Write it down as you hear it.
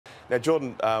Now,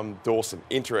 Jordan Dawson,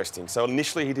 interesting. So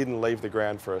initially he didn't leave the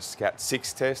ground for a Scat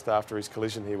 6 test after his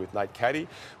collision here with Nate Caddy.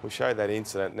 We showed that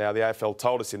incident. Now, the AFL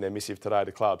told us in their missive today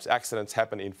to clubs, accidents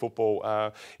happen in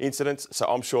football incidents, so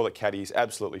I'm sure that Caddy is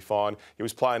absolutely fine. He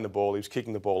was playing the ball, he was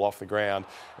kicking the ball off the ground,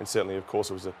 and certainly, of course,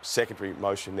 it was a secondary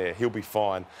motion there. He'll be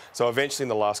fine. So eventually in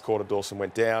the last quarter, Dawson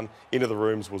went down, into the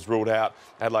rooms, was ruled out.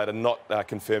 Adelaide are not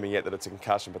confirming yet that it's a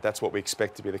concussion, but that's what we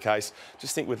expect to be the case.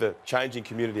 Just think with the changing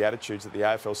community attitudes that the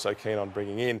AFL is so keen on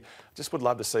bringing in, just would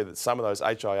love to see that some of those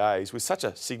HIAs with such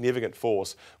a significant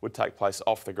force would take place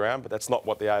off the ground, but that's not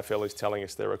what the AFL is telling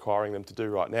us they're requiring them to do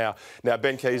right now. Now,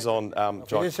 Ben Key's on...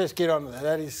 Let's just get on to that.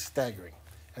 That is staggering.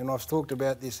 And I've talked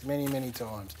about this many, many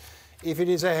times. If it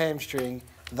is a hamstring,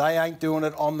 they ain't doing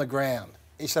it on the ground.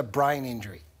 It's a brain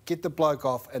injury. Get the bloke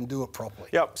off and do it properly.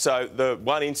 Yep, so the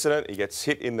one incident, he gets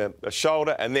hit in the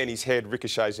shoulder and then his head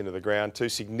ricochets into the ground. Two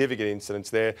significant incidents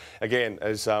there. Again,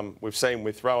 as we've seen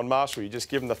with Rowan Marshall, you just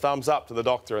give him the thumbs up to the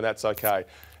doctor and that's okay.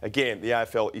 Again, the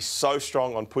AFL is so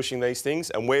strong on pushing these things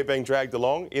and we're being dragged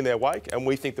along in their wake and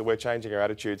we think that we're changing our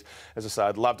attitudes. As I say,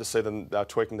 I'd love to see them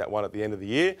tweaking that one at the end of the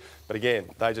year. But again,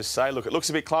 they just say, look, it looks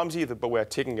a bit clumsy, but we're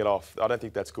ticking it off. I don't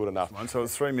think that's good enough. So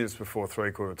it's 3 minutes before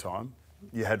three-quarter time.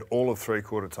 You had all of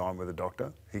three-quarter time with the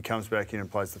doctor. He comes back in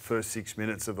and plays the first 6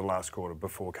 minutes of the last quarter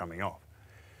before coming off.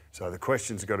 So the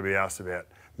questions have got to be asked about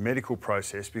medical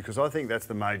process because I think that's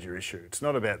the major issue. It's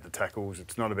not about the tackles.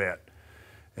 It's not about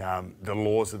the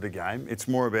laws of the game. It's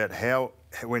more about how,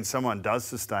 when someone does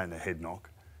sustain a head knock,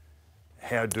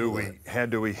 how do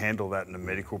we handle that in the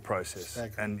medical process?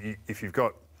 Exactly. And if you've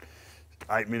got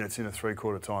 8 minutes in a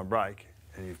three-quarter time break,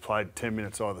 and you've played 10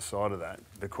 minutes either side of that,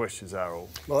 the questions are all...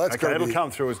 Well, that's okay, it'll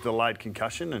come through as delayed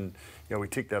concussion, and we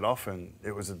tick that off, and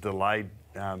it was a delayed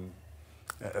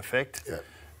effect. Yeah.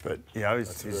 But,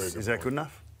 is that good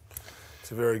enough?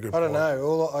 It's a very good point. I don't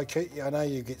know. I know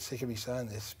you get sick of me saying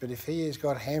this, but if he has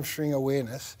got hamstring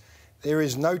awareness, there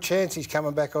is no chance he's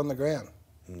coming back on the ground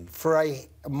for a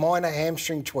minor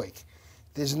hamstring tweak.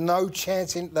 There's no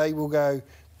chance they will go...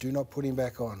 Do not put him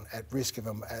back on at risk of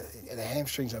him. The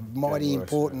hamstring's a mighty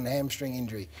important hamstring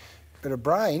injury. But a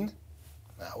brain,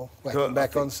 well, whack him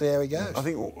back on, see how he goes. I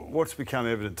think what's become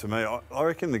evident to me, I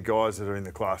reckon the guys that are in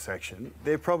the class action,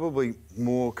 they're probably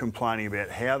more complaining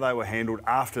about how they were handled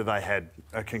after they had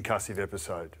a concussive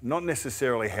episode. Not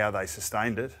necessarily how they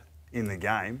sustained it in the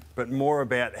game, but more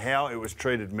about how it was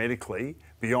treated medically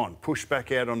beyond. Push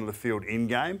back out onto the field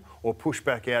in-game or push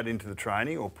back out into the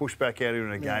training or push back out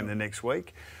into a game the next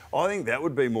week. I think that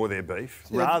would be more their beef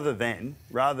rather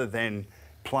than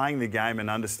playing the game and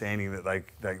understanding that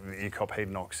you cop head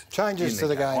knocks. Changes to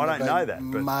the game I don't know that,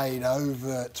 but made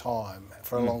over time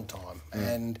for a long time.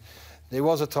 And there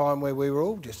was a time where we were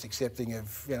all just accepting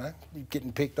of,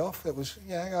 getting picked off. It was,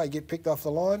 you get picked off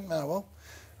the line, oh well.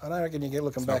 I don't reckon you get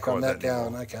looking back on that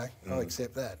going, OK, I'll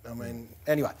accept that. I mean,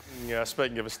 anyway. Yeah,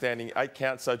 speaking of a standing 8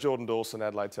 count, so Jordan Dawson,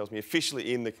 Adelaide tells me,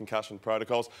 officially in the concussion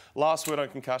protocols. Last word on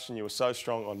concussion, you were so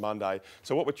strong on Monday.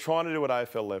 So what we're trying to do at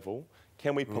AFL level,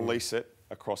 can we police it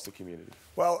across the community?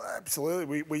 Well,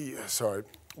 absolutely.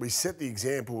 We set the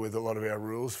example with a lot of our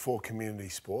rules for community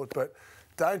sport, but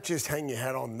don't just hang your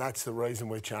hat on that's the reason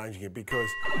we're changing it, because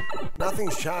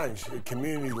nothing's changed at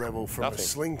community level from a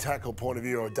sling tackle point of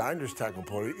view or a dangerous tackle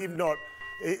point of view.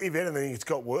 If anything, it's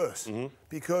got worse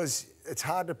because it's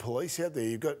hard to police out there.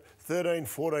 You've got 13,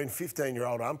 14,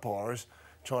 15-year-old umpires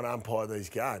trying to umpire these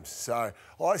games. So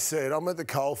I see it, I'm at the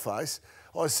coalface,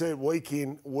 I see it week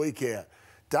in, week out.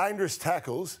 Dangerous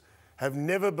tackles have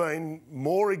never been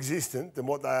more existent than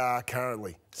what they are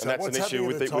currently. So and that's an issue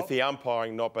with the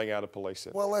umpiring not being able to police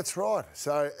it. Well, that's right.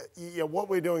 So what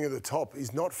we're doing at the top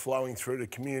is not flowing through to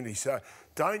community. So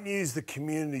don't use the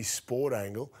community sport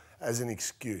angle as an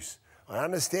excuse. I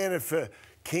understand it for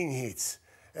king hits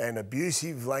and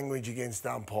abusive language against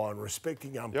umpire and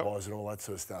respecting umpires and all that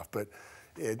sort of stuff. But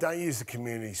don't use the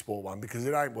community sport one because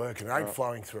it ain't working. It ain't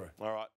flowing through. All right.